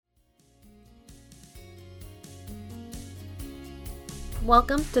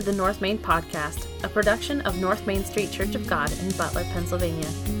Welcome to the North Main Podcast, a production of North Main Street Church of God in Butler, Pennsylvania.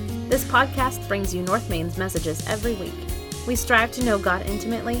 This podcast brings you North Main's messages every week. We strive to know God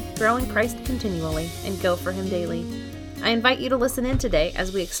intimately, grow in Christ continually, and go for Him daily. I invite you to listen in today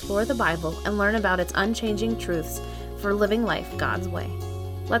as we explore the Bible and learn about its unchanging truths for living life God's way.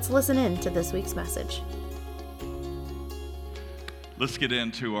 Let's listen in to this week's message. Let's get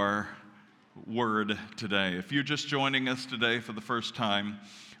into our word today. If you're just joining us today for the first time,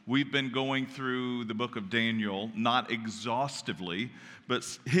 we've been going through the book of Daniel, not exhaustively, but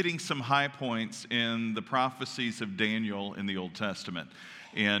hitting some high points in the prophecies of Daniel in the Old Testament.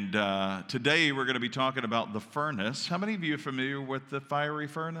 And today we're going to be talking about the furnace. How many of you are familiar with the fiery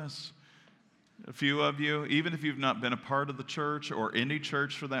furnace? A few of you, even if you've not been a part of the church or any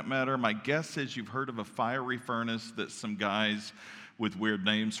church for that matter, my guess is you've heard of a fiery furnace that some guys with weird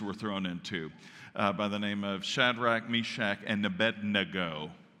names were thrown into by the name of Shadrach, Meshach, and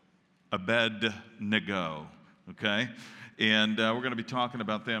Abednego. Abednego, okay? And we're going to be talking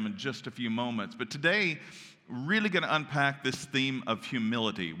about them in just a few moments. But today, really going to unpack this theme of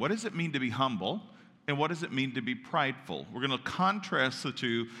humility. What does it mean to be humble? And what does it mean to be prideful? We're going to contrast the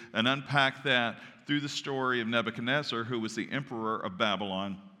two and unpack that through the story of Nebuchadnezzar, who was the emperor of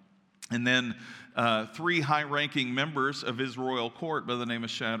Babylon. And then three high-ranking members of his royal court by the name of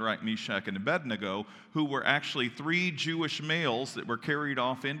Shadrach, Meshach, and Abednego, who were actually three Jewish males that were carried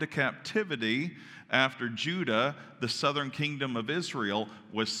off into captivity after Judah, the southern kingdom of Israel,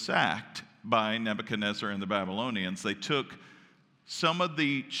 was sacked by Nebuchadnezzar and the Babylonians. They took some of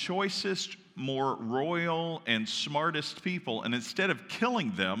the choicest, more royal and smartest people, and instead of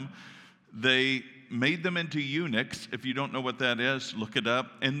killing them, they made them into eunuchs. If you don't know what that is, look it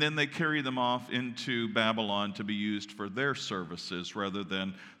up. And then they carry them off into Babylon to be used for their services rather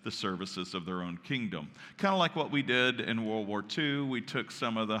than the services of their own kingdom. Kind of like what we did in World War II. We took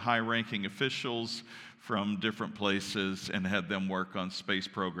some of the high-ranking officials from different places and had them work on space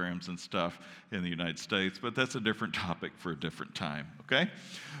programs and stuff in the United States. But that's a different topic for a different time, okay?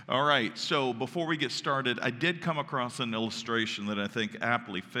 All right, so before we get started, I did come across an illustration that I think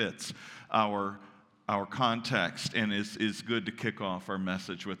aptly fits our context and is good to kick off our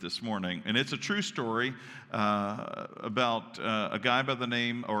message with this morning. And it's a true story about a guy by the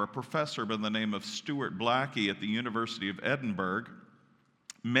name, or a professor by the name of Stuart Blackie at the University of Edinburgh.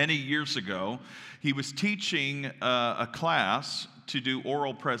 Many years ago, he was teaching a class to do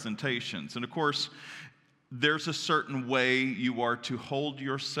oral presentations. And of course, there's a certain way you are to hold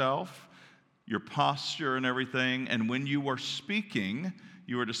yourself, your posture and everything. And when you are speaking,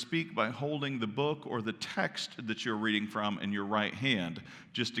 you are to speak by holding the book or the text that you're reading from in your right hand,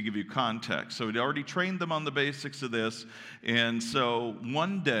 just to give you context. So he'd already trained them on the basics of this. And so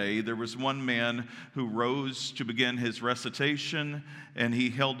one day, there was one man who rose to begin his recitation, and he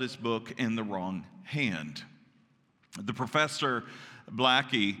held his book in the wrong hand. The professor,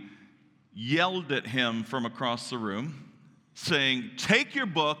 Blackie, yelled at him from across the room, saying, "Take your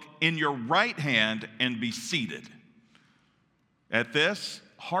book in your right hand and be seated." At this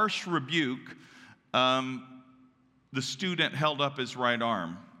harsh rebuke, the student held up his right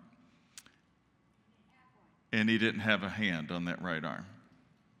arm, and he didn't have a hand on that right arm.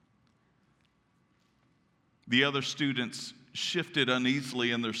 The other students shifted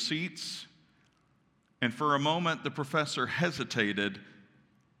uneasily in their seats, and for a moment the professor hesitated,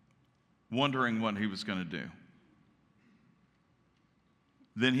 wondering what he was going to do.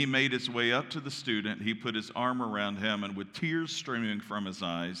 Then he made his way up to the student. He put his arm around him, and with tears streaming from his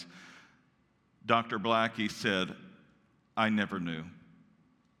eyes, Dr. Blackie said, "I never knew.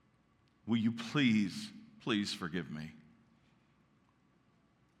 Will you please forgive me?"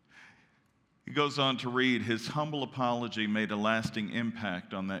 He goes on to read, his humble apology made a lasting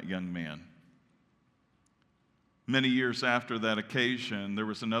impact on that young man. Many years after that occasion, there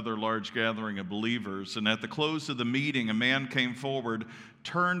was another large gathering of believers, and at the close of the meeting, a man came forward,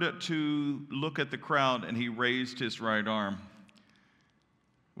 turned to look at the crowd, and he raised his right arm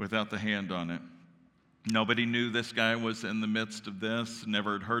without the hand on it. Nobody knew this guy was in the midst of this,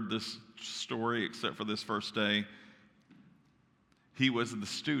 never had heard this story except for this first day. He was the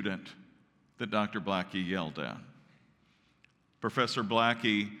student that Dr. Blackie yelled at. Professor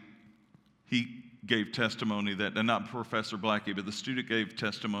Blackie, he gave testimony that, and not Professor Blackie, but the student gave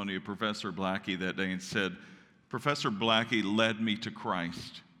testimony of Professor Blackie that day and said, "Professor Blackie led me to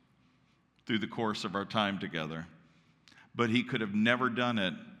Christ through the course of our time together, but he could have never done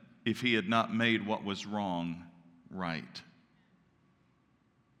it if he had not made what was wrong right."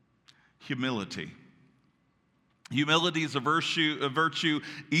 Humility. Humility is a virtue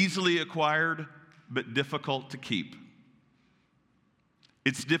easily acquired but difficult to keep.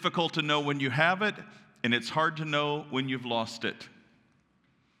 It's difficult to know when you have it, and it's hard to know when you've lost it.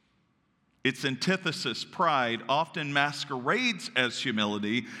 Its antithesis, pride, often masquerades as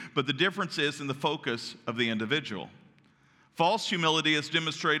humility, but the difference is in the focus of the individual. False humility is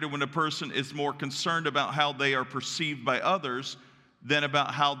demonstrated when a person is more concerned about how they are perceived by others than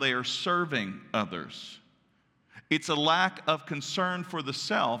about how they are serving others. It's a lack of concern for the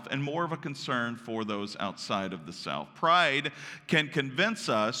self and more of a concern for those outside of the self. Pride can convince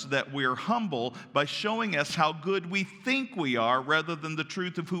us that we're humble by showing us how good we think we are rather than the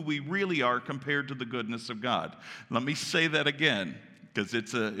truth of who we really are compared to the goodness of God. Let me say that again because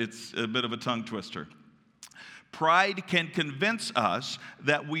it's a bit of a tongue twister. Pride can convince us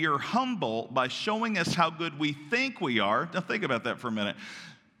that we are humble by showing us how good we think we are. Now think about that for a minute.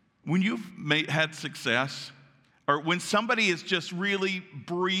 When you've had success, or when somebody has just really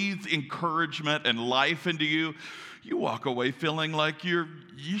breathed encouragement and life into you, you walk away feeling like you're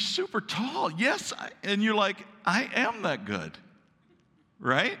super tall. Yes, and you're like, I am that good,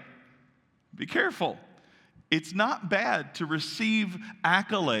 right? Be careful. It's not bad to receive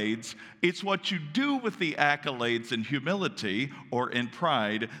accolades. It's what you do with the accolades in humility or in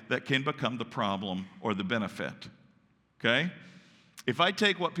pride that can become the problem or the benefit, okay? If I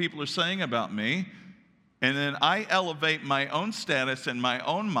take what people are saying about me, and then I elevate my own status and my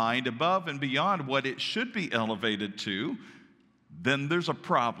own mind above and beyond what it should be elevated to, then there's a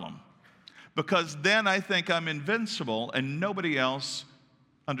problem. Because then I think I'm invincible and nobody else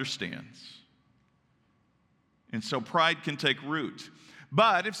understands. And so pride can take root.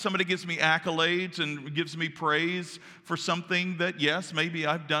 But if somebody gives me accolades and gives me praise for something that, yes, maybe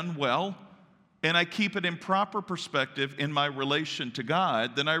I've done well, and I keep it in proper perspective in my relation to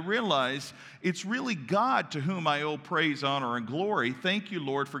God, then I realize it's really God to whom I owe praise, honor, and glory. Thank you,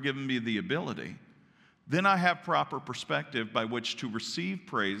 Lord, for giving me the ability. Then I have proper perspective by which to receive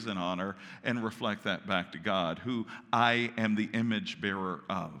praise and honor and reflect that back to God, who I am the image bearer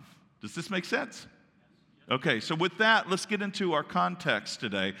of. Does this make sense? Okay, so with that, let's get into our context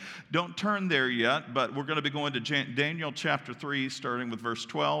today. Don't turn there yet, but we're going to be going to Daniel chapter 3, starting with verse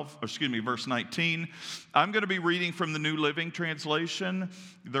 19. I'm going to be reading from the New Living Translation.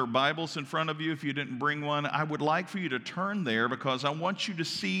 There are Bibles in front of you if you didn't bring one. I would like for you to turn there because I want you to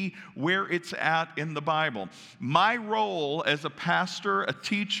see where it's at in the Bible. My role as a pastor, a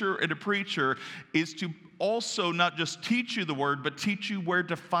teacher, and a preacher is to also not just teach you the word, but teach you where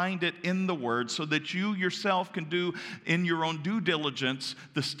to find it in the word so that you yourself can do in your own due diligence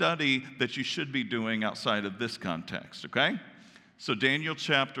the study that you should be doing outside of this context, okay? So Daniel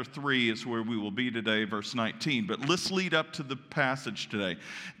chapter 3 is where we will be today, verse 19. But let's lead up to the passage today.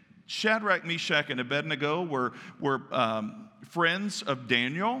 Shadrach, Meshach, and Abednego were friends of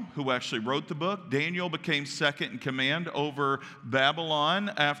Daniel, who actually wrote the book. Daniel became second in command over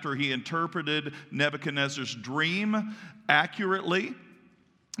Babylon after he interpreted Nebuchadnezzar's dream accurately.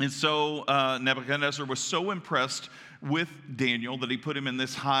 And so Nebuchadnezzar was so impressed with Daniel that he put him in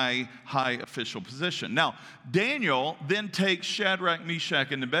this high official position. Now, Daniel then takes Shadrach,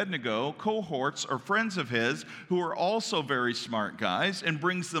 Meshach, and Abednego, cohorts or friends of his, who are also very smart guys, and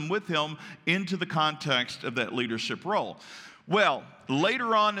brings them with him into the context of that leadership role. Well,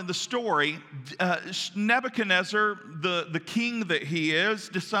 later on in the story, Nebuchadnezzar, the king that he is,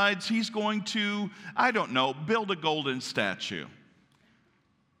 decides he's going to, build a golden statue.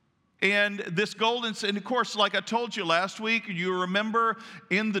 And this golden, and of course, like I told you last week, you remember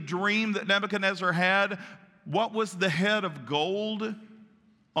in the dream that Nebuchadnezzar had, what was the head of gold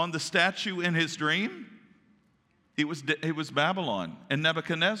on the statue in his dream? It was Babylon and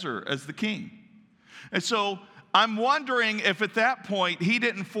Nebuchadnezzar as the king. And so I'm wondering if at that point he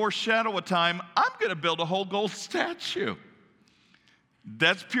didn't foreshadow a time, I'm going to build a whole gold statue.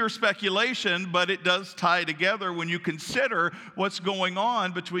 That's pure speculation, but it does tie together when you consider what's going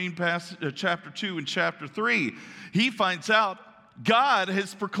on between chapter 2 and chapter 3. He finds out God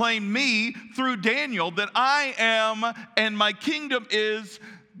has proclaimed me through Daniel that I am and my kingdom is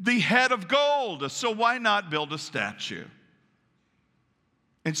the head of gold. So why not build a statue?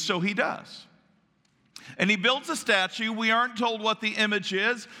 And so he does. And he builds a statue. We aren't told what the image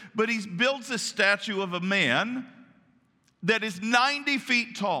is, but he builds a statue of a man that is 90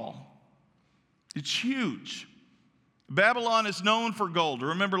 feet tall. It's huge. Babylon is known for gold.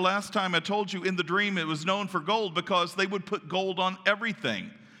 Remember last time I told you in the dream it was known for gold because they would put gold on everything.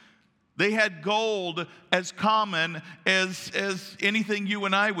 They had gold as common as anything you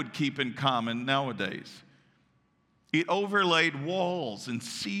and I would keep in common nowadays. It overlaid walls and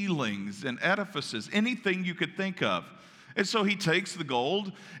ceilings and edifices, anything you could think of. And so he takes the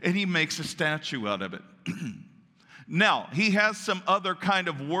gold and he makes a statue out of it. Now, he has some other kind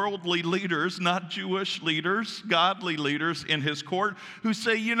of worldly leaders, not Jewish leaders, godly leaders in his court who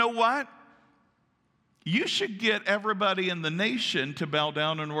say, you know what? You should get everybody in the nation to bow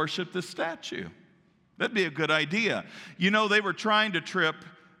down and worship this statue. That'd be a good idea. You know, they were trying to trip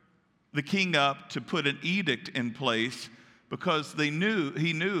the king up to put an edict in place because they knew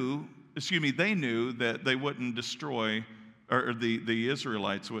that they wouldn't destroy, or the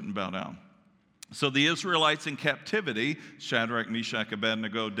Israelites wouldn't bow down. So the Israelites in captivity, Shadrach, Meshach,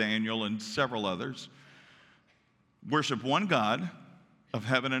 Abednego, Daniel, and several others, worship one God of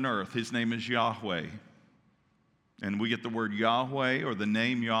heaven and earth. His name is Yahweh. And we get the word Yahweh, or the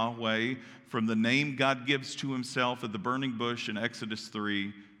name Yahweh, from the name God gives to himself at the burning bush in Exodus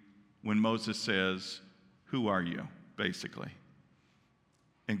 3, when Moses says, "Who are you?" basically.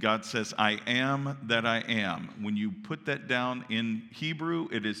 And God says, "I am that I am." When you put that down in Hebrew,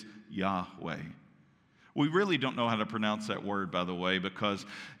 it is Yahweh. We really don't know how to pronounce that word, by the way, because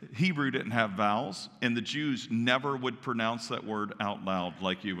Hebrew didn't have vowels, and the Jews never would pronounce that word out loud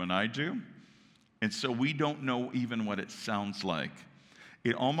like you and I do. And so we don't know even what it sounds like.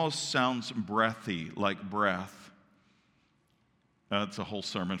 It almost sounds breathy, like breath. That's a whole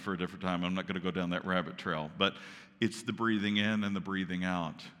sermon for a different time. I'm not going to go down that rabbit trail. But it's the breathing in and the breathing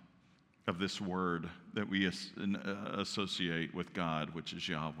out of this word that we associate with God, which is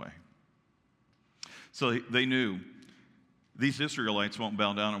Yahweh. So they knew these Israelites won't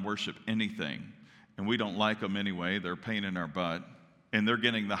bow down and worship anything. And we don't like them anyway. They're a pain in our butt. And they're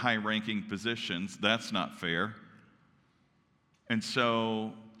getting the high-ranking positions. That's not fair. And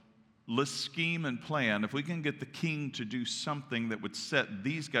so let's scheme and plan. If we can get the king to do something that would set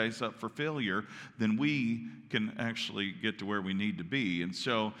these guys up for failure, then we can actually get to where we need to be. And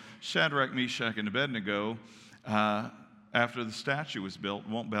so Shadrach, Meshach, and Abednego, after the statue was built,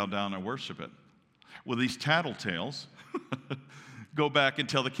 won't bow down and worship it. Well, these tattletales go back and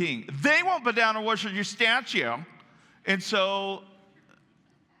tell the king, they won't bow down and worship your statue. And so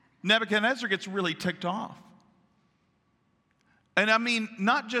Nebuchadnezzar gets really ticked off. And I mean,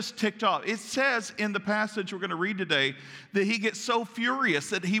 not just ticked off. It says in the passage we're going to read today that he gets so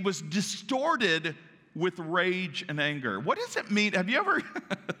furious that he was distorted with rage and anger. What does it mean? Have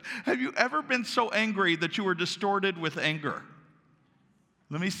you ever been so angry that you were distorted with anger?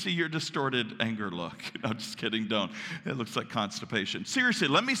 Let me see your distorted anger look. No, just kidding, don't. It looks like constipation. Seriously,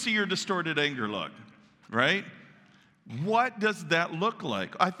 let me see your distorted anger look, right? What does that look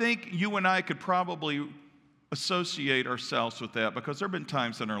like? I think you and I could probably associate ourselves with that because there have been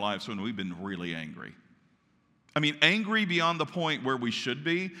times in our lives when we've been really angry. I mean, angry beyond the point where we should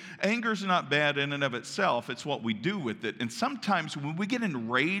be. Anger is not bad in and of itself. It's what we do with it. And sometimes when we get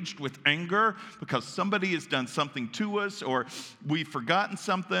enraged with anger because somebody has done something to us, or we've forgotten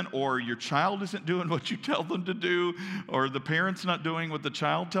something, or your child isn't doing what you tell them to do, or the parent's not doing what the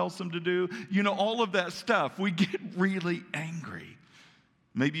child tells them to do, you know, all of that stuff, we get really angry.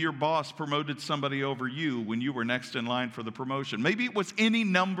 Maybe your boss promoted somebody over you when you were next in line for the promotion. Maybe it was any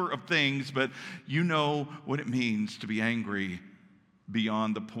number of things, but you know what it means to be angry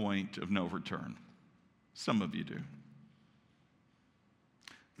beyond the point of no return. Some of you do.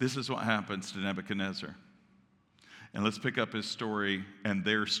 This is what happens to Nebuchadnezzar. And let's pick up his story and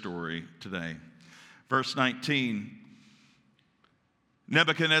their story today. Verse 19.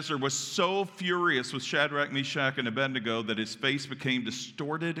 Nebuchadnezzar was so furious with Shadrach, Meshach, and Abednego that his face became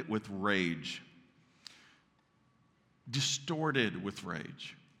distorted with rage. Distorted with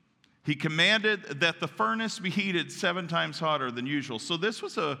rage. He commanded that the furnace be heated 7 times hotter than usual. So this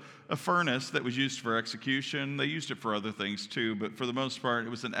was a furnace that was used for execution. They used it for other things too, but for the most part, it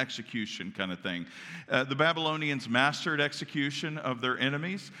was an execution kind of thing. The Babylonians mastered execution of their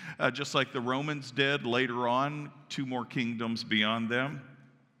enemies, just like the Romans did later on, 2 more kingdoms beyond them.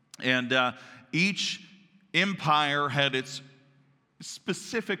 And each empire had its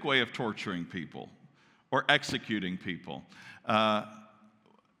specific way of torturing people or executing people.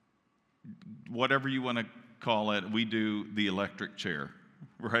 Whatever you want to call it, we do the electric chair,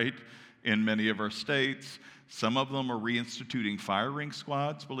 right? In many of our states. Some of them are reinstituting firing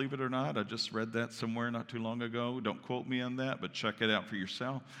squads, believe it or not. I just read that somewhere not too long ago. Don't quote me on that, but check it out for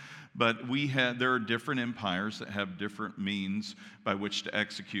yourself. But there are different empires that have different means by which to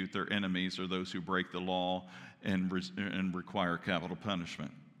execute their enemies or those who break the law and require capital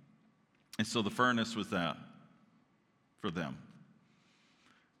punishment. And so the furnace was that for them.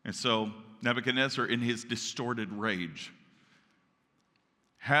 And so Nebuchadnezzar, in his distorted rage,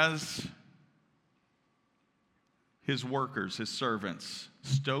 has his workers, his servants,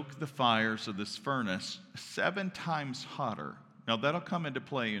 stoke the fires of this furnace 7 times hotter. Now, that'll come into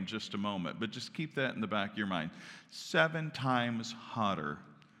play in just a moment, but just keep that in the back of your mind. 7 times hotter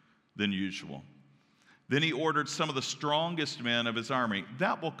than usual. Then he ordered some of the strongest men of his army.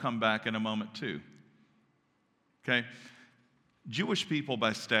 That will come back in a moment too. Okay? Jewish people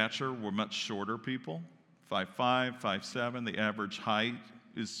by stature were much shorter people, 5'5", 5'7". The average height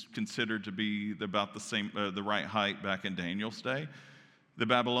is considered to be about the same, the right height back in Daniel's day. The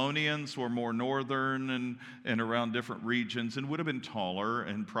Babylonians were more northern and around different regions and would have been taller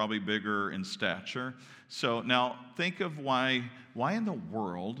and probably bigger in stature. So now think of why in the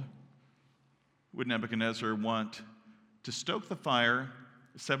world would Nebuchadnezzar want to stoke the fire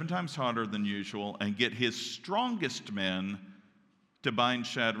 7 times hotter than usual and get his strongest men to bind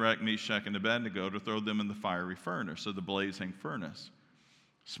Shadrach, Meshach, and Abednego to throw them in the fiery furnace, or the blazing furnace?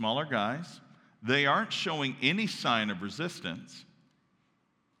 Smaller guys. They aren't showing any sign of resistance.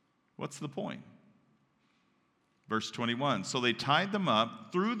 What's the point? Verse 21, so they tied them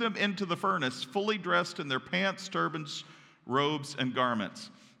up, threw them into the furnace, fully dressed in their pants, turbans, robes, and garments.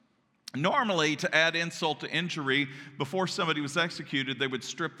 Normally, to add insult to injury, before somebody was executed, they would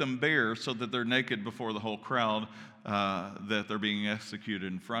strip them bare so that they're naked before the whole crowd that they're being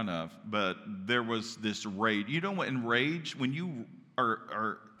executed in front of. But there was this rage. You know what? In rage, when you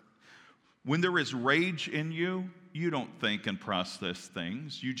when there is rage in you, you don't think and process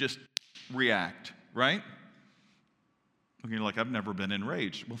things. You just react, right? And you're like, I've never been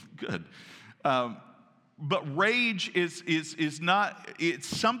enraged. Well, good. But rage is not, it's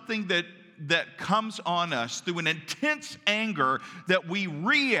something that comes on us through an intense anger that we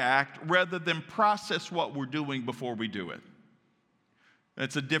react rather than process what we're doing before we do it.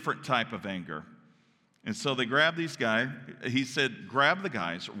 It's a different type of anger. And so they grabbed these guys. He said, grab the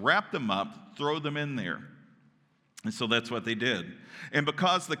guys, wrap them up, throw them in there. And so that's what they did. And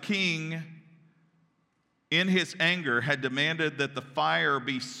because the king, in his anger, had demanded that the fire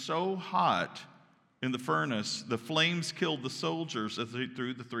be so hot in the furnace, the flames killed the soldiers as they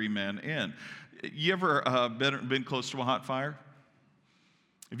threw the 3 men in. You ever been close to a hot fire?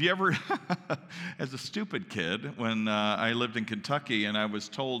 Have you ever, as a stupid kid, when I lived in Kentucky and I was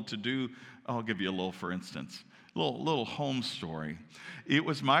told to do, I'll give you a little, for instance, little home story. It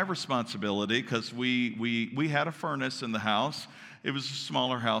was my responsibility because we had a furnace in the house. It was a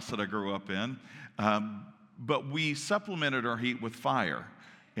smaller house that I grew up in, but we supplemented our heat with fire.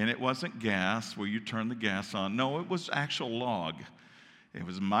 And it wasn't gas where you turn the gas on. No, it was actual log. It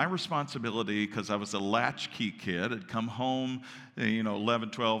was my responsibility because I was a latchkey kid. I'd come home,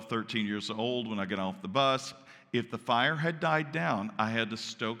 11, 12, 13 years old when I got off the bus. If the fire had died down, I had to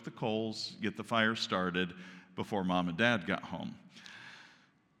stoke the coals, get the fire started before Mom and Dad got home.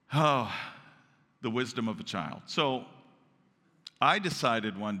 Oh, the wisdom of a child. So I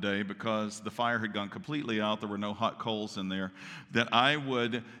decided one day, because the fire had gone completely out, there were no hot coals in there, that I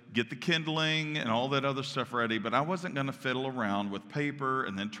would get the kindling and all that other stuff ready, but I wasn't going to fiddle around with paper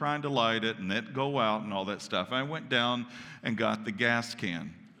and then trying to light it and then go out and all that stuff. I went down and got the gas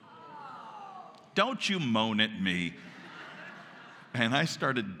can. Don't you moan at me. And I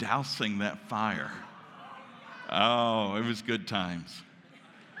started dousing that fire. Oh, it was good times.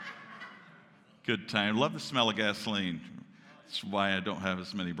 Good time. Love the smell of gasoline. That's why I don't have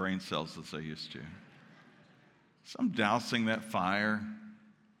as many brain cells as I used to. So I'm dousing that fire.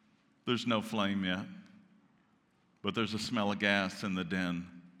 There's no flame yet, but there's a smell of gas in the den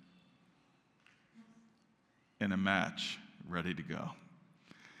and a match ready to go.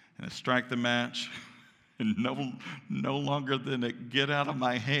 And I strike the match, and no longer than it get out of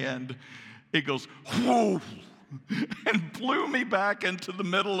my hand, it goes, whoo, and blew me back into the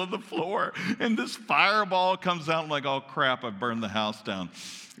middle of the floor. And this fireball comes out. I'm like, oh, crap, I've burned the house down.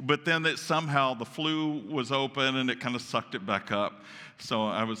 But then somehow the flue was open, and it kind of sucked it back up.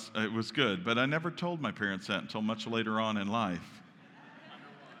 So it was good. But I never told my parents that until much later on in life.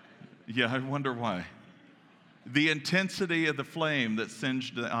 Yeah, I wonder why. The intensity of the flame that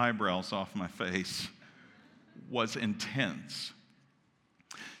singed the eyebrows off my face was intense.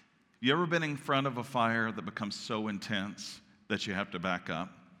 You ever been in front of a fire that becomes so intense that you have to back up?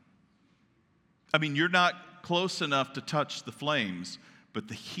 I mean, you're not close enough to touch the flames, but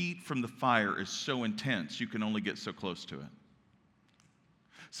the heat from the fire is so intense, you can only get so close to it.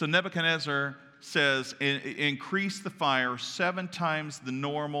 So Nebuchadnezzar says, increase the fire 7 times the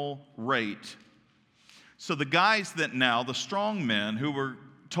normal rate. So the guys that now, the strong men who were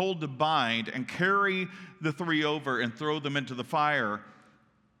told to bind and carry the 3 over and throw them into the fire,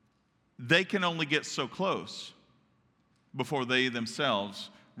 they can only get so close before they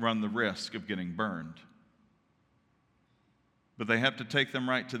themselves run the risk of getting burned. But they have to take them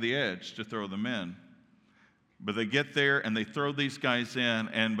right to the edge to throw them in. But they get there and they throw these guys in,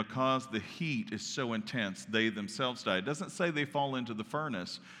 and because the heat is so intense, they themselves die. It doesn't say they fall into the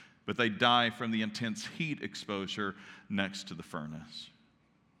furnace, but they die from the intense heat exposure next to the furnace.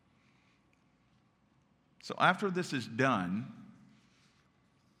 So after this is done,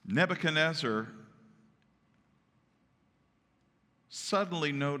 Nebuchadnezzar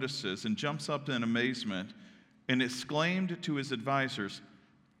suddenly notices and jumps up in amazement and exclaimed to his advisors,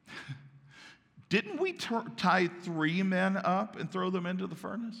 "Didn't we tie 3 men up and throw them into the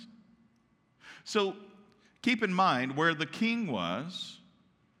furnace?" So keep in mind where the king was,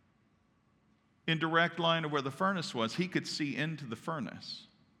 in direct line of where the furnace was, he could see into the furnace.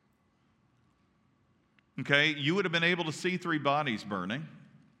 Okay, you would have been able to see 3 bodies burning,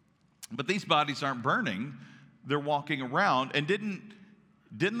 but these bodies aren't burning. They're walking around, and didn't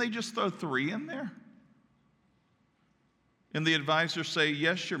they just throw 3 in there? And the advisors say,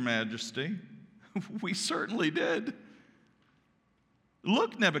 "Yes, Your Majesty, we certainly did."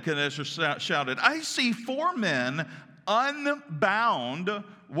 "Look," Nebuchadnezzar shouted, "I see 4 men unbound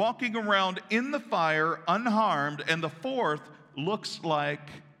walking around in the fire unharmed, and the 4th looks like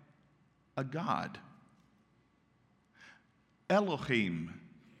a god." Elohim.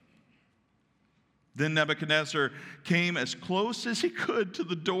 Then Nebuchadnezzar came as close as he could to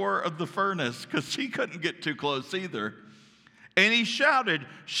the door of the furnace, because he couldn't get too close either. And he shouted,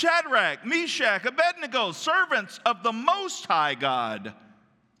 "Shadrach, Meshach, Abednego, servants of the Most High God,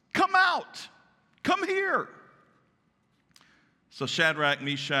 come out, come here." So Shadrach,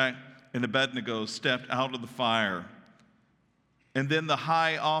 Meshach, and Abednego stepped out of the fire. And then the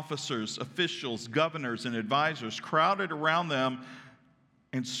high officers, officials, governors, and advisors crowded around them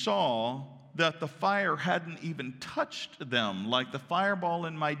and saw that the fire hadn't even touched them, like the fireball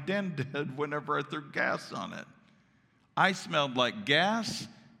in my den did whenever I threw gas on it. I smelled like gas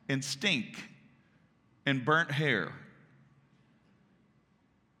and stink and burnt hair.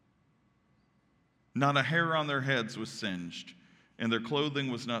 Not a hair on their heads was singed, and their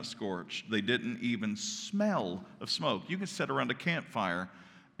clothing was not scorched. They didn't even smell of smoke. You could sit around a campfire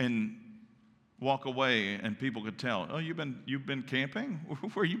and walk away, and people could tell, "Oh, you've been camping?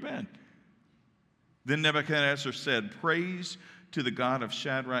 Where you been?" Then Nebuchadnezzar said, "Praise to the God of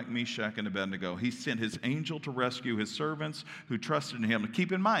Shadrach, Meshach, and Abednego. He sent his angel to rescue his servants who trusted in him."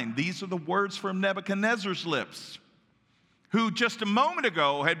 Keep in mind, these are the words from Nebuchadnezzar's lips, who just a moment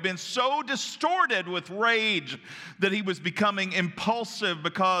ago had been so distorted with rage that he was becoming impulsive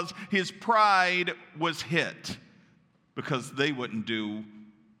because his pride was hit, because they wouldn't do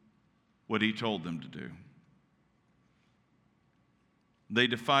what he told them to do. They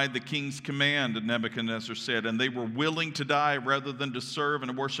defied the king's command, Nebuchadnezzar said, and they were willing to die rather than to serve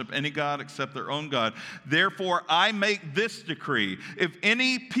and worship any god except their own God. Therefore, I make this decree: if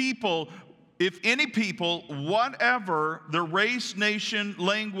any people, whatever their race, nation,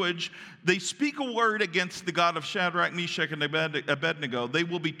 language, they speak a word against the God of Shadrach, Meshach, and Abednego, they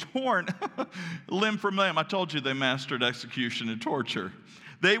will be torn limb from limb. I told you they mastered execution and torture.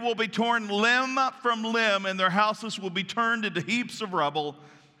 They will be torn limb from limb, and their houses will be turned into heaps of rubble.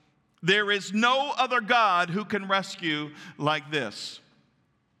 There is no other God who can rescue like this.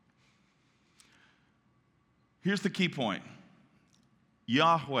 Here's the key point.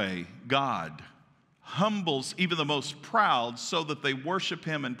 Yahweh, God, humbles even the most proud so that they worship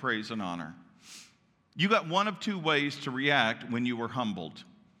him in praise and honor. You got one of 2 ways to react when you are humbled.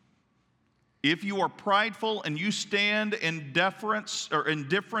 If you are prideful and you stand in deference or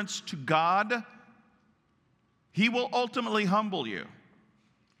indifference to God, he will ultimately humble you.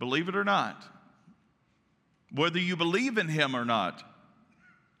 Believe it or not. Whether you believe in him or not,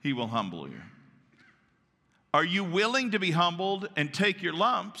 he will humble you. Are you willing to be humbled and take your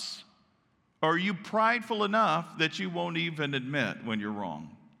lumps, or are you prideful enough that you won't even admit when you're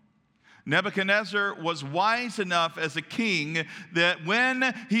wrong? Nebuchadnezzar was wise enough as a king that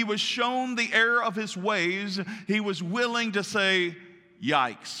when he was shown the error of his ways, he was willing to say,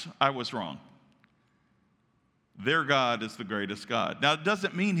 "Yikes, I was wrong. Their God is the greatest God." Now, it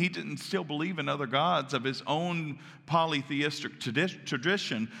doesn't mean he didn't still believe in other gods of his own polytheistic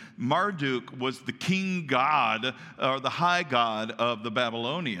tradition. Marduk was the king god, or the high god of the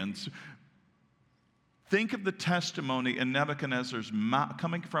Babylonians. Think of the testimony in Nebuchadnezzar's mouth,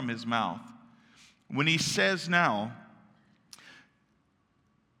 coming from his mouth, when he says now,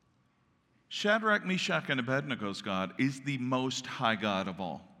 Shadrach, Meshach, and Abednego's God is the most high God of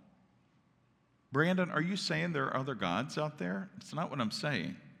all. Brandon, are you saying there are other gods out there? It's not what I'm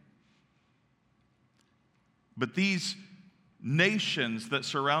saying. But these nations that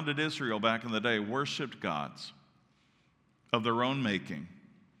surrounded Israel back in the day worshiped gods of their own making.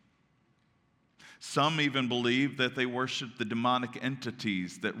 Some even believe that they worship the demonic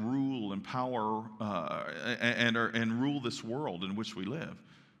entities that rule and power and rule this world in which we live.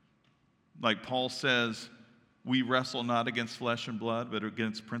 Like Paul says, we wrestle not against flesh and blood, but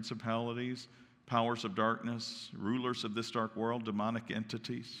against principalities, powers of darkness, rulers of this dark world, demonic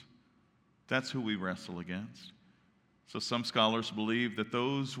entities. That's who we wrestle against. So some scholars believe that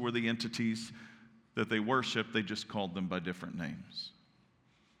those were the entities that they worshiped, they just called them by different names.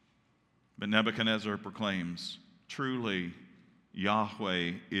 But Nebuchadnezzar proclaims, truly,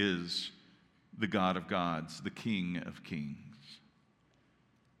 Yahweh is the God of gods, the King of kings.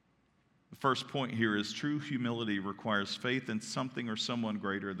 The first point here is true humility requires faith in something or someone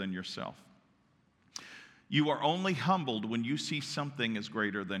greater than yourself. You are only humbled when you see something as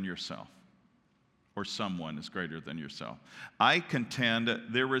greater than yourself, or someone is greater than yourself. I contend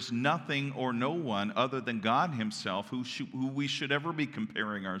there is nothing or no one other than God himself who we should ever be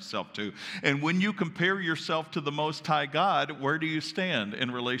comparing ourselves to. And when you compare yourself to the Most High God, where do you stand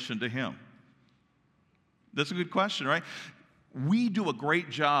in relation to him? That's a good question, right? We do a great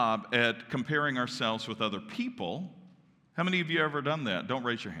job at comparing ourselves with other people. How many of you have ever done that? Don't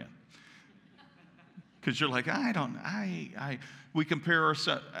raise your hand. Because you're like, we compare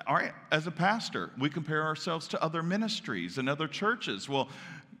ourselves, all right, as a pastor, we compare ourselves to other ministries and other churches. Well,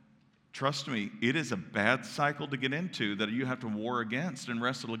 trust me, it is a bad cycle to get into that you have to war against and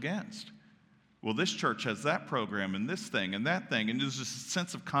wrestle against. Well, this church has that program and this thing and that thing, and there's this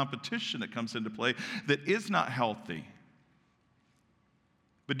sense of competition that comes into play that is not healthy.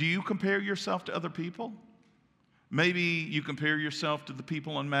 But do you compare yourself to other people? Maybe you compare yourself to the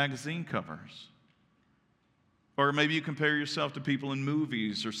people on magazine covers. Or maybe you compare yourself to people in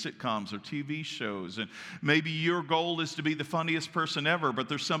movies or sitcoms or TV shows. And maybe your goal is to be the funniest person ever, but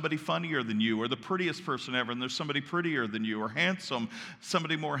there's somebody funnier than you, or the prettiest person ever, and there's somebody prettier than you, or handsome,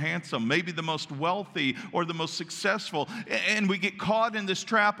 somebody more handsome, maybe the most wealthy or the most successful. And we get caught in this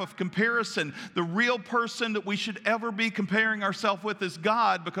trap of comparison. The real person that we should ever be comparing ourselves with is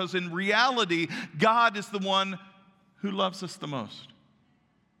God, because in reality, God is the one who loves us the most.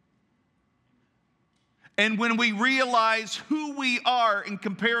 And when we realize who we are in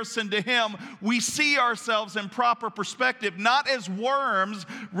comparison to him, we see ourselves in proper perspective, not as worms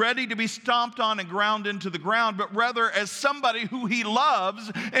ready to be stomped on and ground into the ground, but rather as somebody who he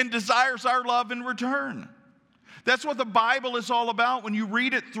loves and desires our love in return. That's what the Bible is all about. When you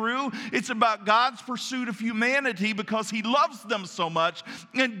read it through, it's about God's pursuit of humanity because he loves them so much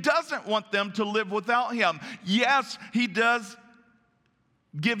and doesn't want them to live without him. Yes, he does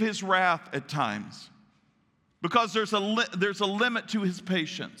give his wrath at times, because there's a limit to his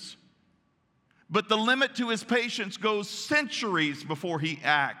patience. But the limit to his patience goes centuries before he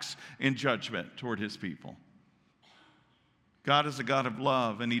acts in judgment toward his people. God is a God of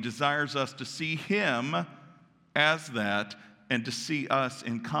love, and he desires us to see him as that and to see us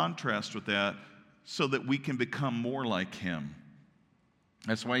in contrast with that so that we can become more like him.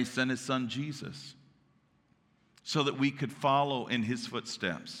 That's why he sent his son Jesus, so that we could follow in his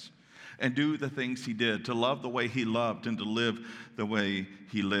footsteps and do the things he did, to love the way he loved and to live the way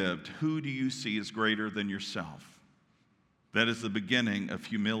he lived. Who do you see as greater than yourself? That is the beginning of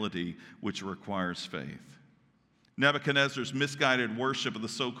humility, which requires faith. Nebuchadnezzar's misguided worship of the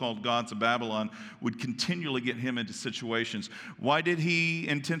so-called gods of Babylon would continually get him into situations. Why did he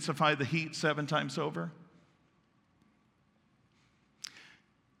intensify the heat 7 times over?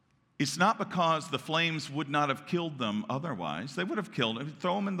 It's not because the flames would not have killed them otherwise. They would have killed them.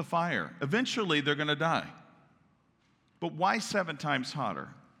 Throw them in the fire. Eventually, they're going to die. But why 7 times hotter?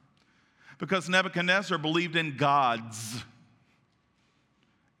 Because Nebuchadnezzar believed in gods.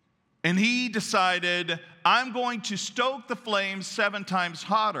 And he decided, I'm going to stoke the flames 7 times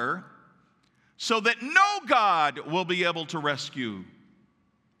hotter so that no God will be able to rescue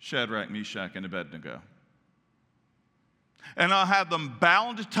Shadrach, Meshach, and Abednego. And I'll have them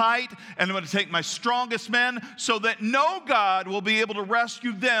bound tight, and I'm going to take my strongest men so that no God will be able to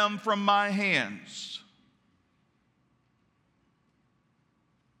rescue them from my hands.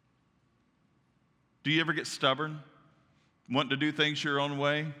 Do you ever get stubborn, wanting to do things your own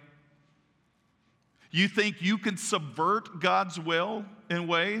way? You think you can subvert God's will in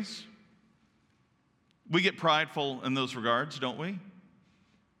ways? We get prideful in those regards, don't we?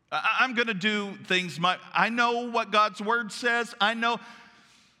 I'm going to do things I know what God's word says. I know.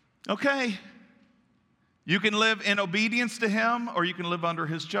 Okay. You can live in obedience to him, or you can live under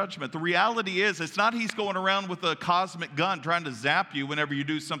his judgment. The reality is, it's not he's going around with a cosmic gun trying to zap you whenever you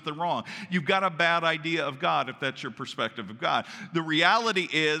do something wrong. You've got a bad idea of God if that's your perspective of God. The reality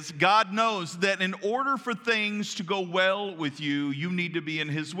is, God knows that in order for things to go well with you, you need to be in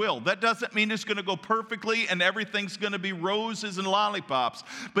his will. That doesn't mean it's going to go perfectly and everything's going to be roses and lollipops,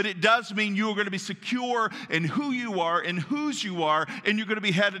 but it does mean you are going to be secure in who you are and whose you are, and you're going to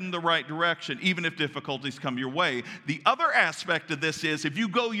be headed in the right direction, even if difficulties come your way. The other aspect of this is, if you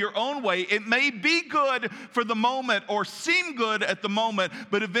go your own way, it may be good for the moment or seem good at the moment,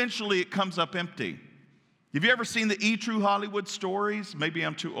 but eventually it comes up empty. Have you ever seen the E! True Hollywood Stories? Maybe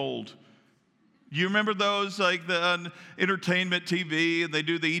I'm too old. You remember those, like the entertainment TV, and they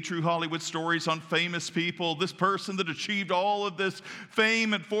do the E! True Hollywood Stories on famous people, this person that achieved all of this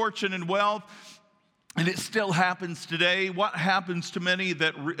fame and fortune and wealth. And it still happens today. What happens to many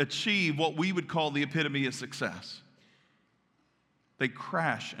that achieve what we would call the epitome of success? They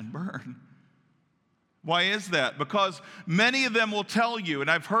crash and burn. Why is that? Because many of them will tell you, and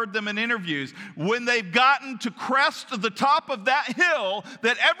I've heard them in interviews, when they've gotten to crest the top of that hill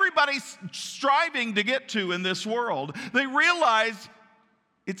that everybody's striving to get to in this world, they realize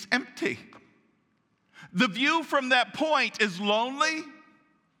it's empty. The view from that point is lonely.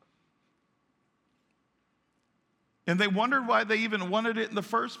 And they wondered why they even wanted it in the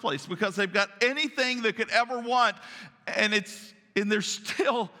first place, because they've got anything they could ever want, and they're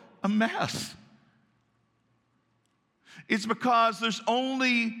still a mess. It's because there's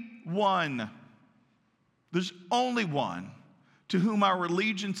only one. There's only one to whom our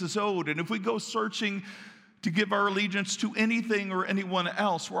allegiance is owed. And if we go searching to give our allegiance to anything or anyone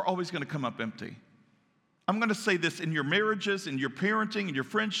else, we're always going to come up empty. I'm going to say this in your marriages, in your parenting, in your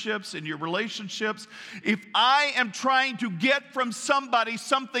friendships, in your relationships. If I am trying to get from somebody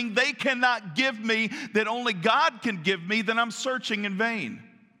something they cannot give me that only God can give me, then I'm searching in vain.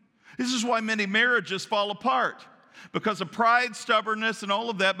 This is why many marriages fall apart, because of pride, stubbornness, and all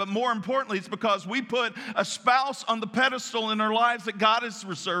of that. But more importantly, it's because we put a spouse on the pedestal in our lives that God is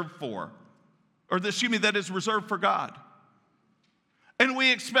reserved for, that is reserved for God. And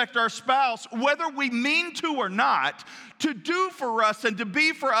we expect our spouse, whether we mean to or not, to do for us and to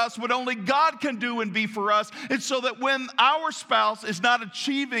be for us what only God can do and be for us. And so that when our spouse is not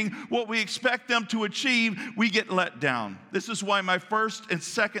achieving what we expect them to achieve, we get let down. This is why my first and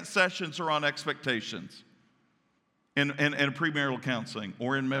second sessions are on expectations in premarital counseling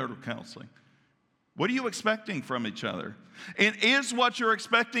or in marital counseling. What are you expecting from each other? And is what you're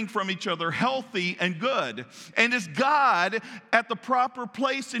expecting from each other healthy and good? And is God at the proper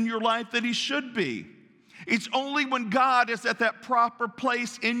place in your life that he should be? It's only when God is at that proper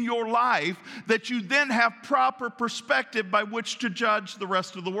place in your life that you then have proper perspective by which to judge the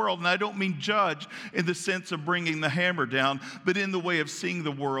rest of the world. And I don't mean judge in the sense of bringing the hammer down, but in the way of seeing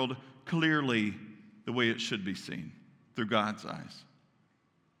the world clearly the way it should be seen, through God's eyes.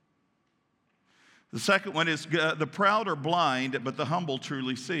 The second one is the proud are blind, but the humble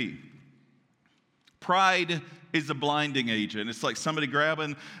truly see. Pride is a blinding agent. It's like somebody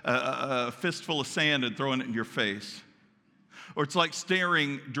grabbing a fistful of sand and throwing it in your face. Or it's like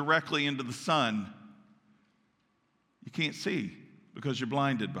staring directly into the sun. You can't see because you're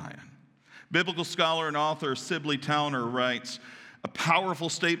blinded by it. Biblical scholar and author Sibley Towner writes a powerful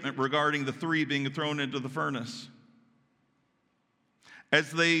statement regarding the three being thrown into the furnace. As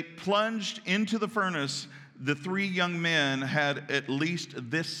they plunged into the furnace, the three young men had at least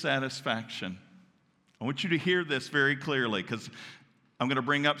this satisfaction. I want you to hear this very clearly, because I'm going to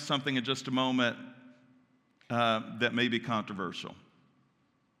bring up something in just a moment that may be controversial.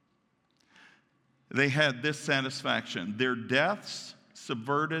 They had this satisfaction. Their deaths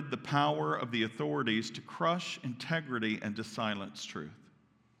subverted the power of the authorities to crush integrity and to silence truth.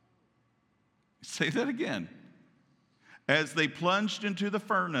 Say that again. As they plunged into the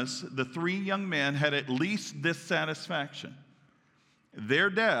furnace, the three young men had at least this satisfaction. Their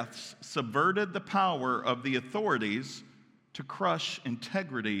deaths subverted the power of the authorities to crush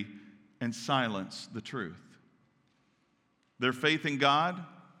integrity and silence the truth. Their faith in God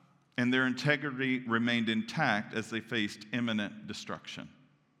and their integrity remained intact as they faced imminent destruction.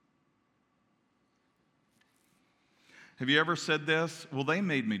 Have you ever said this? Well, they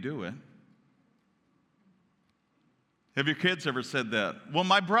made me do it. Have your kids ever said that? Well,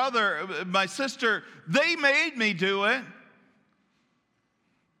 my brother, my sister, they made me do it.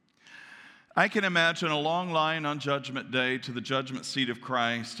 I can imagine a long line on Judgment Day to the judgment seat of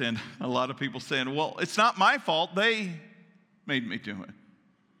Christ, and a lot of people saying, well, it's not my fault. They made me do it.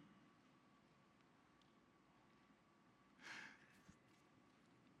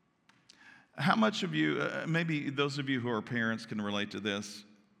 How much of you, maybe those of you who are parents can relate to this,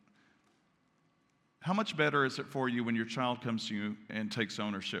 how much better is it for you when your child comes to you and takes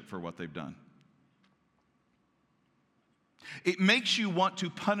ownership for what they've done? It makes you want to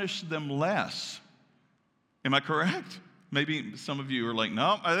punish them less. Am I correct? Maybe some of you are like,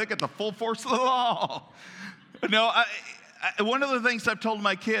 no, I think it's the full force of the law. No, one of the things I've told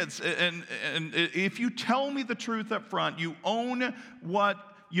my kids, and if you tell me the truth up front, you own what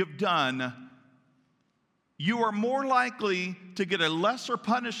you've done, you are more likely to get a lesser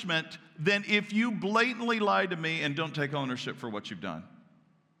punishment than if you blatantly lie to me and don't take ownership for what you've done.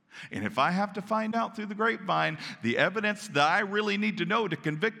 And if I have to find out through the grapevine the evidence that I really need to know to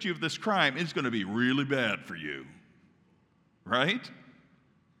convict you of this crime, it's going to be really bad for you. Right?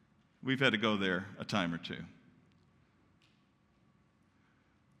 We've had to go there a time or two.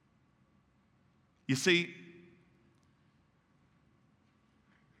 You see,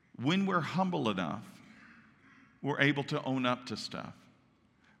 when we're humble enough, we're able to own up to stuff.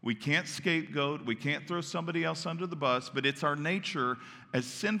 We can't scapegoat, we can't throw somebody else under the bus, but it's our nature as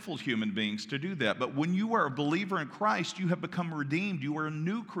sinful human beings to do that. But when you are a believer in Christ, you have become redeemed. You are a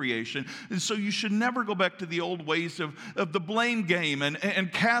new creation. And so you should never go back to the old ways of the blame game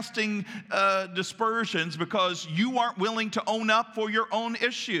and casting dispersions because you aren't willing to own up for your own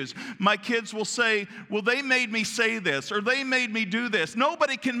issues. My kids will say, well, they made me say this, or they made me do this.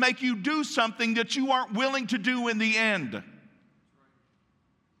 Nobody can make you do something that you aren't willing to do in the end.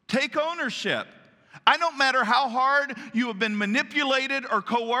 Take ownership. I don't matter how hard you have been manipulated or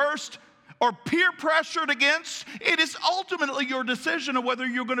coerced or peer pressured against, it is ultimately your decision of whether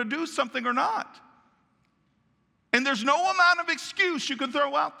you're going to do something or not. And there's no amount of excuse you can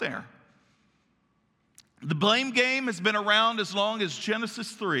throw out there. The blame game has been around as long as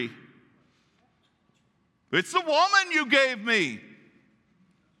Genesis 3. It's the woman you gave me.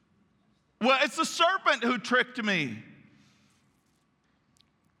 Well, it's the serpent who tricked me.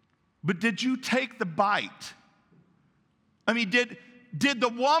 But did you take the bite? I mean, did the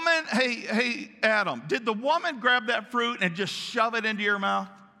woman, hey, Adam, did the woman grab that fruit and just shove it into your mouth?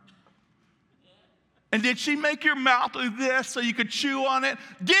 And did she make your mouth do this so you could chew on it?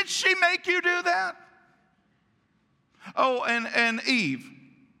 Did she make you do that? Oh, and Eve,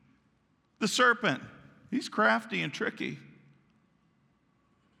 the serpent, he's crafty and tricky.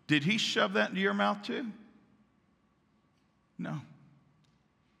 Did he shove that into your mouth too? No.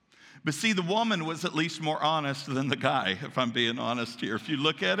 But see, the woman was at least more honest than the guy, if I'm being honest here. If you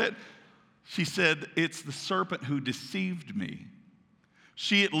look at it, she said, it's the serpent who deceived me.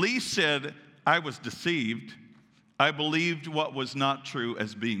 She at least said, I was deceived. I believed what was not true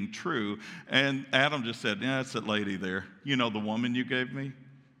as being true. And Adam just said, yeah, it's that lady there. You know, the woman you gave me.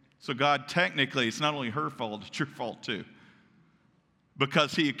 So God, technically, it's not only her fault, it's your fault too.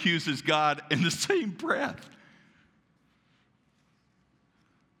 Because he accuses God in the same breath.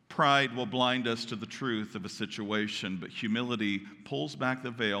 Pride will blind us to the truth of a situation, but humility pulls back the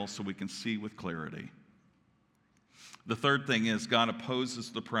veil so we can see with clarity. The third thing is God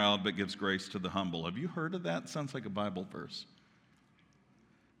opposes the proud but gives grace to the humble. Have you heard of that? Sounds like a Bible verse.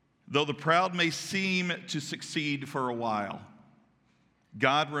 Though the proud may seem to succeed for a while,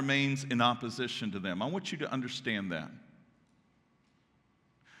 God remains in opposition to them. I want you to understand that.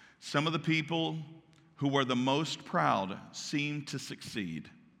 Some of the people who are the most proud seem to succeed.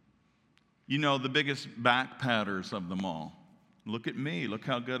 You know, the biggest backpatters of them all. Look at me. Look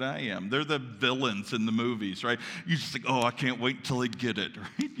how good I am. They're the villains in the movies, right? You just think, oh, I can't wait until they get it,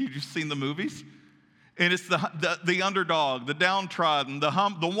 right? You've just seen the movies? And it's the underdog, the downtrodden,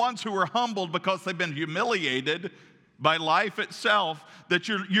 the ones who are humbled because they've been humiliated by life itself that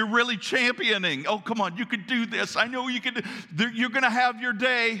you're really championing. Oh, come on, you could do this. I know you could. You're going to have your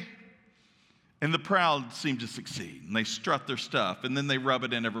day. And the proud seem to succeed, and they strut their stuff, and then they rub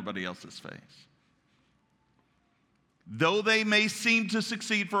it in everybody else's face. Though they may seem to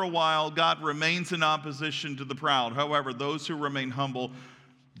succeed for a while, God remains in opposition to the proud. However, those who remain humble,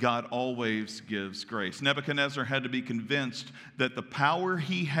 God always gives grace. Nebuchadnezzar had to be convinced that the power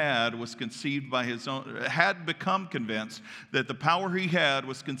he had was conceived by his own, had become convinced that the power he had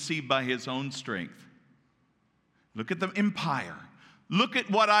was conceived by his own strength. Look at the empire. Look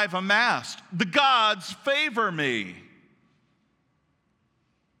at what I've amassed. The gods favor me.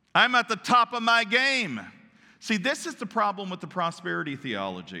 I'm at the top of my game. See, this is the problem with the prosperity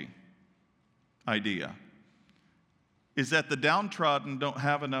theology idea, is that the downtrodden don't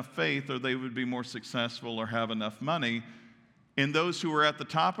have enough faith or they would be more successful or have enough money, and those who are at the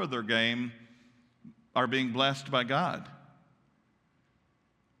top of their game are being blessed by God.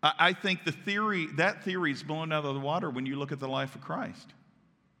 I think that theory is blown out of the water when you look at the life of Christ.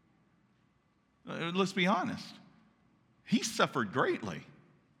 Let's be honest. He suffered greatly.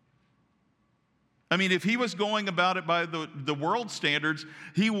 I mean, if he was going about it by the world standards,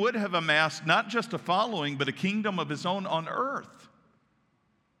 he would have amassed not just a following, but a kingdom of his own on earth.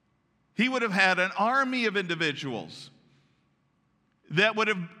 He would have had an army of individuals that would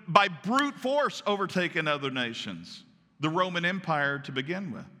have, by brute force, overtaken other nations, the Roman Empire to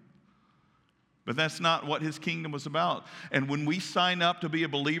begin with. But that's not what his kingdom was about. And when we sign up to be a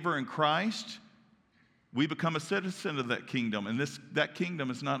believer in Christ, we become a citizen of that kingdom. And that kingdom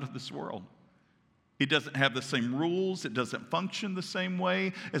is not of this world. It doesn't have the same rules. It doesn't function the same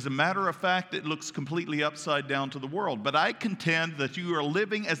way. As a matter of fact, it looks completely upside down to the world. But I contend that you are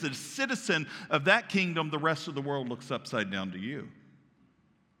living as a citizen of that kingdom. The rest of the world looks upside down to you.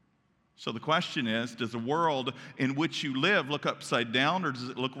 So the question is, does the world in which you live look upside down, or does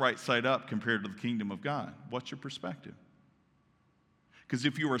it look right side up compared to the kingdom of God? What's your perspective? Because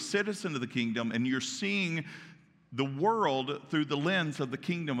if you are a citizen of the kingdom and you're seeing the world through the lens of the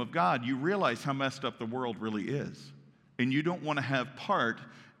kingdom of God, you realize how messed up the world really is. And you don't want to have part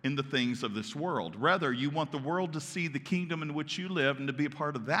in the things of this world. Rather, you want the world to see the kingdom in which you live and to be a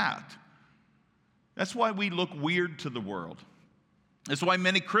part of that. That's why we look weird to the world. That's why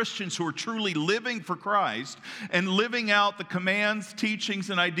many Christians who are truly living for Christ and living out the commands,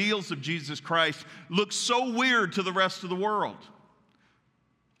 teachings, and ideals of Jesus Christ look so weird to the rest of the world.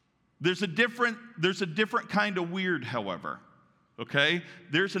 There's a different kind of weird, however, okay?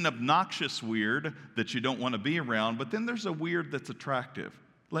 There's an obnoxious weird that you don't want to be around, but then there's a weird that's attractive.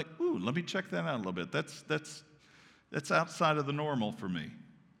 Like, ooh, let me check that out a little bit. That's outside of the normal for me.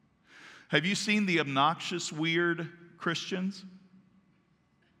 Have you seen the obnoxious, weird Christians?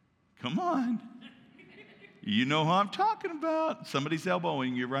 Come on. You know who I'm talking about. Somebody's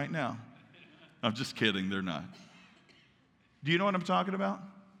elbowing you right now. I'm just kidding, they're not. Do you know what I'm talking about?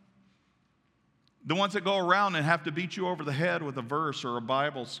 The ones that go around and have to beat you over the head with a verse or a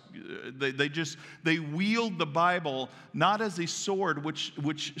Bible, they wield the Bible not as a sword which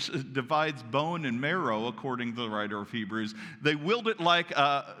divides bone and marrow, according to the writer of Hebrews. They wield it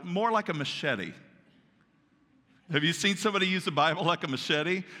more like a machete. Have you seen somebody use the Bible like a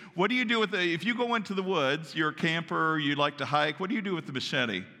machete? What do you do with it? If you go into the woods, you're a camper, you like to hike, what do you do with the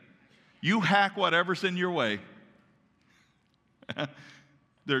machete? You hack whatever's in your way.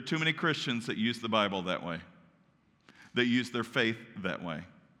 There are too many Christians that use the Bible that way, that use their faith that way.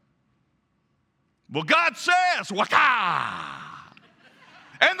 Well, God says, waka!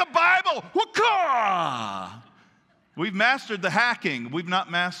 And the Bible, waka! We've mastered the hacking. We've not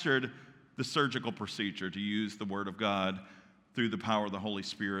mastered the surgical procedure to use the Word of God through the power of the Holy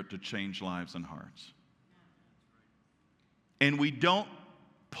Spirit to change lives and hearts. And we don't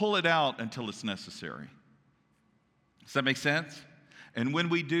pull it out until it's necessary. Does that make sense? And when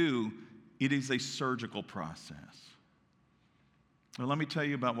we do, it is a surgical process. Well, let me tell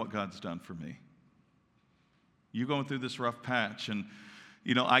you about what God's done for me. You're going through this rough patch, and,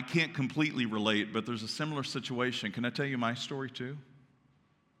 I can't completely relate, but there's a similar situation. Can I tell you my story too?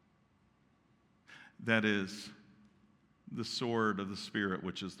 That is the sword of the Spirit,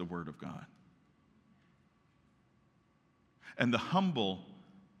 which is the Word of God. And the humble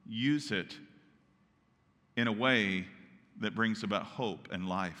use it in a way that brings about hope and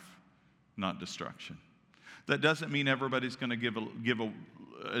life, not destruction. That doesn't mean everybody's going to give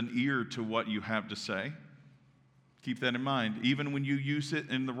an ear to what you have to say. Keep that in mind. Even when you use it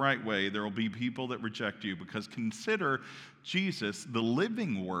in the right way, there will be people that reject you, because consider Jesus, the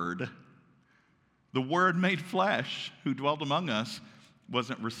living Word, the Word made flesh, who dwelt among us,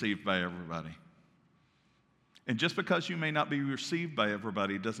 wasn't received by everybody. And just because you may not be received by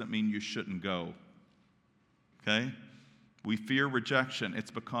everybody doesn't mean you shouldn't go. Okay? We fear rejection. It's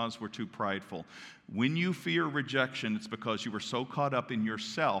because we're too prideful. When you fear rejection, it's because you were so caught up in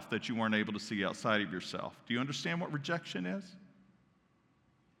yourself that you weren't able to see outside of yourself. Do you understand what rejection is?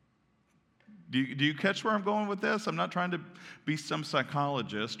 Do you catch where I'm going with this? I'm not trying to be some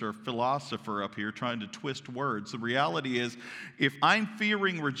psychologist or philosopher up here trying to twist words. The reality is, if I'm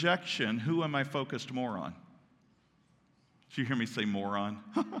fearing rejection, who am I focused more on? Did you hear me say moron?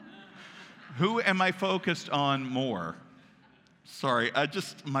 Who am I focused on more? Sorry,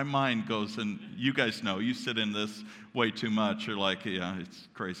 my mind goes, and you guys know, you sit in this way too much. You're like, yeah, it's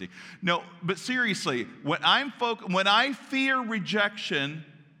crazy. No, but seriously, when I fear rejection,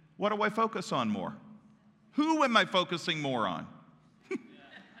 what do I focus on more? Who am I focusing more on?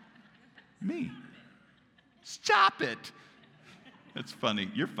 Me. Stop it. It's funny.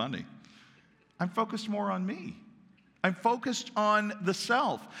 You're funny. I'm focused more on me. I'm focused on the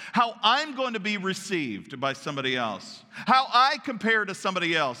self, how I'm going to be received by somebody else, how I compare to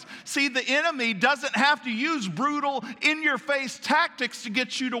somebody else. See, the enemy doesn't have to use brutal, in-your-face tactics to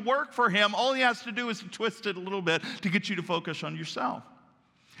get you to work for him. All he has to do is to twist it a little bit to get you to focus on yourself.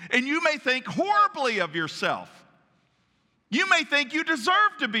 And you may think horribly of yourself. You may think you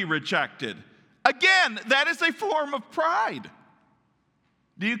deserve to be rejected. Again, that is a form of pride.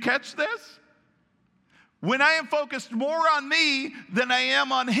 Do you catch this? When I am focused more on me than I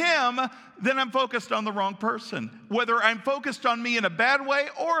am on him, then I'm focused on the wrong person. Whether I'm focused on me in a bad way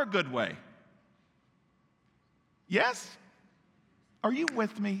or a good way. Yes? Are you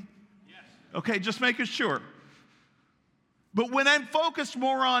with me? Yes. Okay, just making sure. But when I'm focused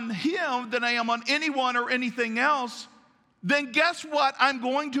more on him than I am on anyone or anything else, then guess what I'm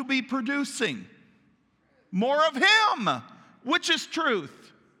going to be producing? More of him, which is truth.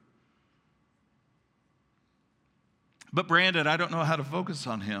 But Brandon, I don't know how to focus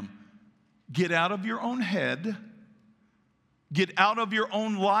on him. Get out of your own head. Get out of your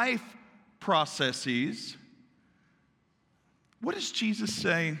own life processes. What does Jesus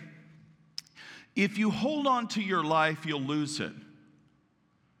say? If you hold on to your life, you'll lose it.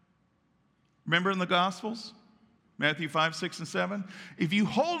 Remember in the Gospels? Matthew 5, 6, and 7. If you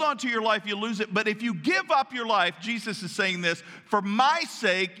hold on to your life, you'll lose it. But if you give up your life, Jesus is saying this, for my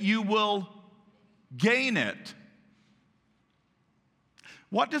sake, you will gain it.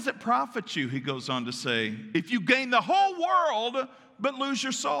 What does it profit you, he goes on to say, if you gain the whole world but lose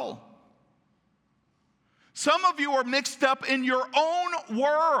your soul? Some of you are mixed up in your own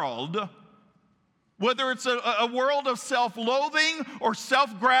world, whether it's a world of self-loathing or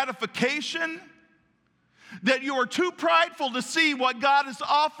self-gratification, that you are too prideful to see what God has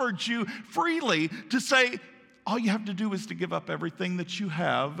offered you freely, to say, all you have to do is to give up everything that you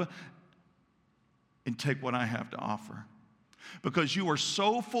have and take what I have to offer. Because you are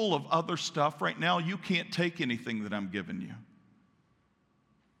so full of other stuff right now, you can't take anything that I'm giving you.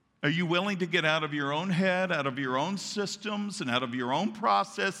 Are you willing to get out of your own head, out of your own systems, and out of your own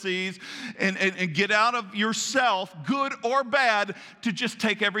processes, and get out of yourself, good or bad, to just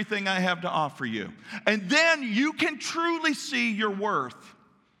take everything I have to offer you? And then you can truly see your worth.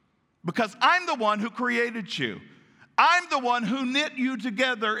 Because I'm the one who created you. I'm the one who knit you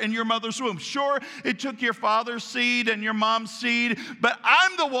together in your mother's womb. Sure, it took your father's seed and your mom's seed, but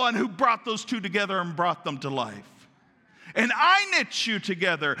I'm the one who brought those two together and brought them to life. And I knit you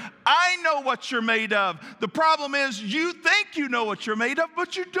together. I know what you're made of. The problem is you think you know what you're made of,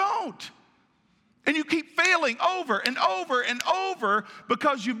 but you don't. And you keep failing over and over and over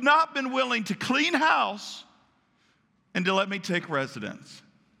because you've not been willing to clean house and to let me take residence.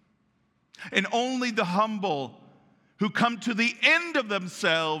 And only the humble who come to the end of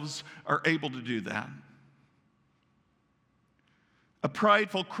themselves are able to do that. A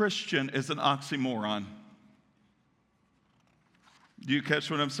prideful Christian is an oxymoron. Do you catch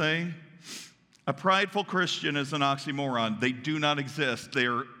what I'm saying? A prideful Christian is an oxymoron. They do not exist. They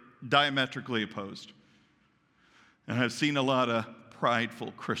are diametrically opposed. And I've seen a lot of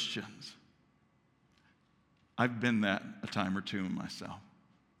prideful Christians. I've been that a time or two myself,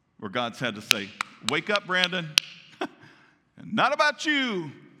 where God's had to say, wake up, Brandon. And not about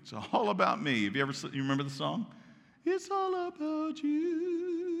you. It's all about me. Have you remember the song? It's all about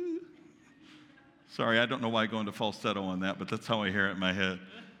you. Sorry, I don't know why I go into falsetto on that, but that's how I hear it in my head.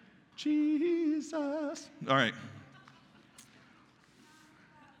 Jesus. All right.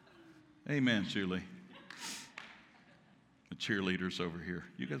 Amen, Julie. The cheerleaders over here.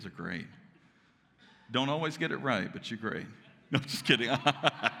 You guys are great. Don't always get it right, but you're great. No, just kidding.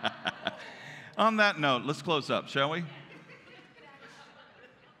 On that note, let's close up, shall we?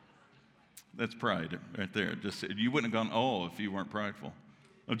 That's pride right there. Just you wouldn't have gone, oh, if you weren't prideful.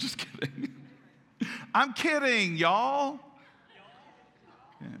 I'm just kidding. I'm kidding, y'all.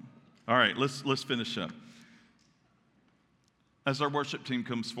 Yeah. All right, let's finish up. As our worship team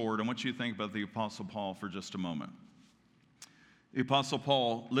comes forward, I want you to think about the Apostle Paul for just a moment. The Apostle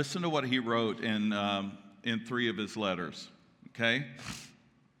Paul, listen to what he wrote in 3 of his letters, okay?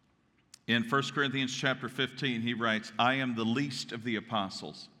 In 1 Corinthians chapter 15, he writes, I am the least of the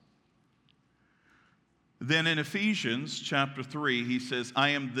apostles. Then in Ephesians chapter 3, he says, I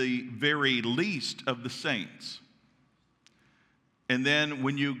am the very least of the saints. And then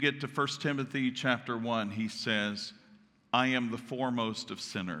when you get to 1 Timothy chapter 1, he says, I am the foremost of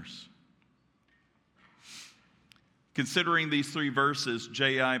sinners. Considering these 3 verses,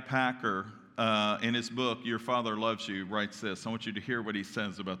 J.I. Packer, in his book, Your Father Loves You, writes this. I want you to hear what he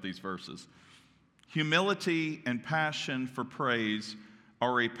says about these verses. Humility and passion for praise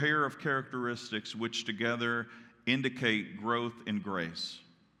are a pair of characteristics which together indicate growth in grace.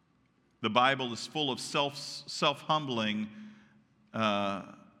 The Bible is full of self-humbling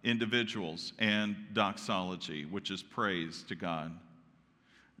individuals and doxology, which is praise to God.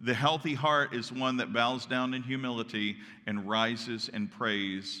 The healthy heart is one that bows down in humility and rises in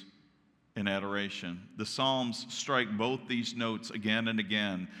praise and adoration. The Psalms strike both these notes again and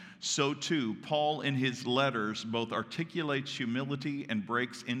again. So too, Paul in his letters both articulates humility and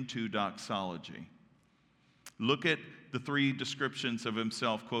breaks into doxology. Look at the three descriptions of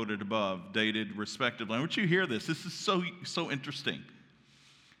himself quoted above, dated respectively. I want you to hear this. This is so interesting.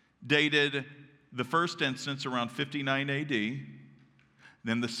 Dated the first instance around 59 AD,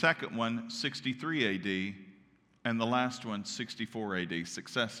 then the second one 63 AD, and the last one 64 AD,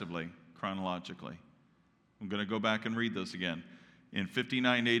 successively, chronologically. I'm going to go back and read those again. In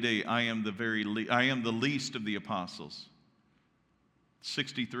 59 AD, I am the least of the apostles.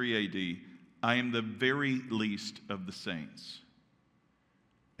 63 AD, I am the very least of the saints.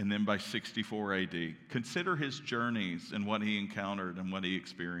 And then by 64 AD, consider his journeys and what he encountered and what he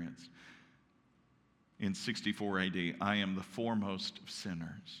experienced. In 64 AD, I am the foremost of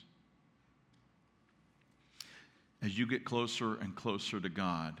sinners. As you get closer and closer to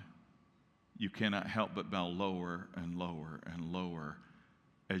God, you cannot help but bow lower and lower and lower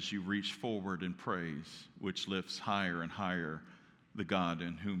as you reach forward in praise, which lifts higher and higher the God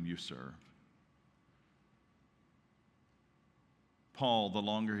in whom you serve. Paul, the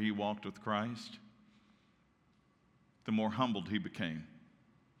longer he walked with Christ, the more humbled he became.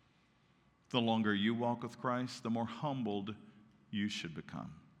 The longer you walk with Christ, the more humbled you should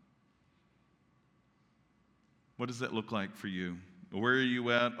become. What does that look like for you? Where are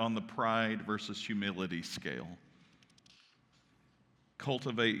you at on the pride versus humility scale?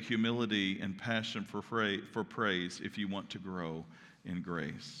 Cultivate humility and passion for praise if you want to grow in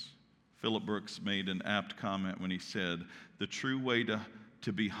grace. Philip Brooks made an apt comment when he said, the true way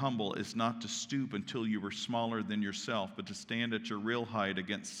to be humble is not to stoop until you are smaller than yourself, but to stand at your real height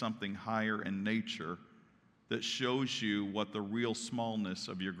against something higher in nature that shows you what the real smallness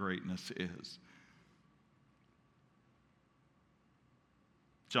of your greatness is.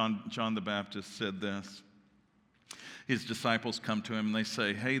 John the Baptist said this. His disciples come to him and they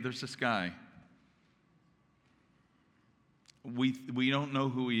say, hey, there's this guy. We don't know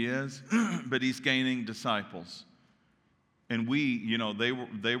who he is, but he's gaining disciples. And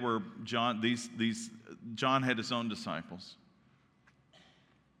they were John. John had his own disciples.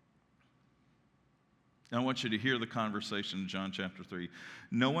 And I want you to hear the conversation in John chapter 3.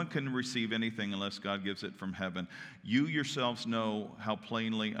 No one can receive anything unless God gives it from heaven. You yourselves know how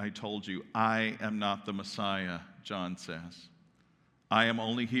plainly I told you, I am not the Messiah, John says. I am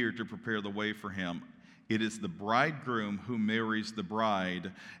only here to prepare the way for him. It is the bridegroom who marries the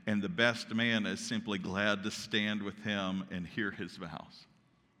bride, and the best man is simply glad to stand with him and hear his vows.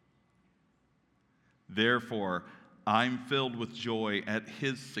 Therefore, I'm filled with joy at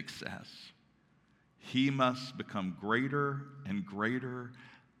his success. He must become greater and greater,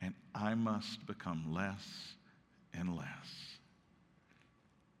 and I must become less and less.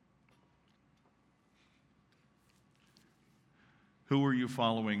 Who are you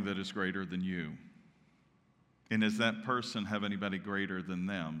following that is greater than you? And does that person have anybody greater than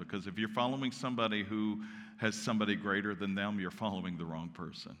them? Because if you're following somebody who has somebody greater than them, you're following the wrong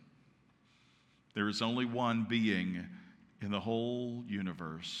person. There is only one being in the whole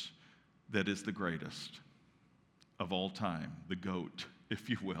universe that is the greatest of all time, the GOAT, if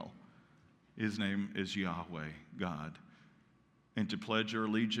you will. His name is Yahweh, God. And to pledge your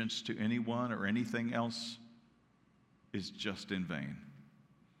allegiance to anyone or anything else is just in vain.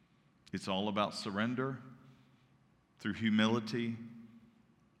 It's all about surrender through humility,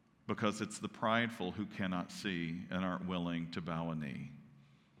 because it's the prideful who cannot see and aren't willing to bow a knee.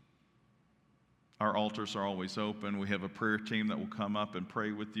 Our altars are always open. We have a prayer team that will come up and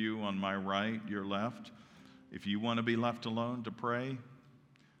pray with you on my right, your left. If you want to be left alone to pray,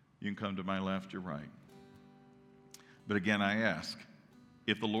 you can come to my left, your right. But again, I ask,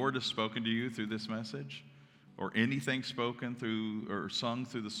 if the Lord has spoken to you through this message, or anything spoken through or sung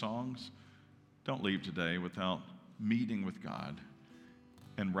through the songs, don't leave today without meeting with God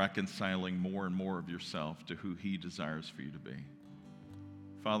and reconciling more and more of yourself to who He desires for you to be.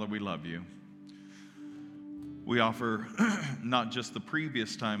 Father, we love you. We offer not just the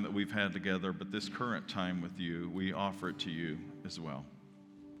previous time that we've had together, but this current time with you. We offer it to you as well.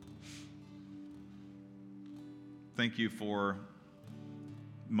 Thank you for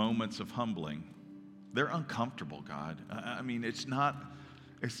moments of humbling. They're uncomfortable, God. I mean, it's not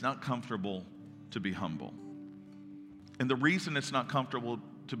comfortable to be humble. And the reason it's not comfortable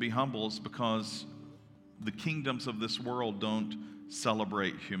to be humble is because the kingdoms of this world don't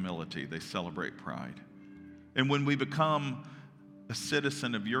celebrate humility, they celebrate pride. And when we become a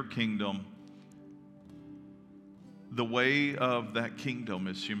citizen of your kingdom, the way of that kingdom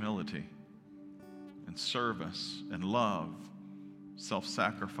is humility and service and love,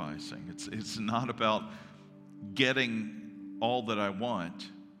 self-sacrificing. It's not about getting all that I want,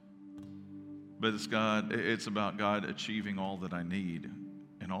 but it's about God achieving all that I need,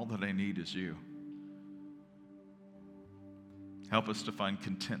 and all that I need is you. Help us to find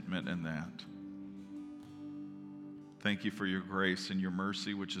contentment in that. Thank you for your grace and your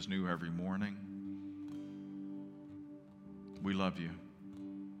mercy, which is new every morning. We love you.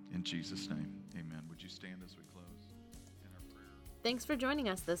 In Jesus' name, amen. Would you stand as we close in our prayer? Thanks for joining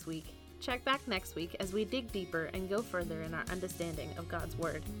us this week. Check back next week as we dig deeper and go further in our understanding of God's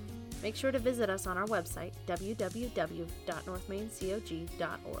Word. Make sure to visit us on our website,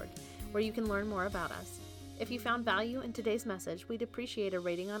 www.northmaincog.org, where you can learn more about us. If you found value in today's message, we'd appreciate a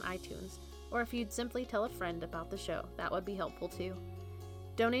rating on iTunes, or if you'd simply tell a friend about the show, that would be helpful too.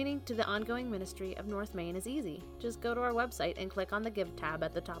 Donating to the ongoing ministry of North Main is easy. Just go to our website and click on the Give tab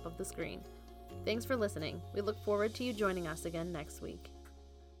at the top of the screen. Thanks for listening. We look forward to you joining us again next week.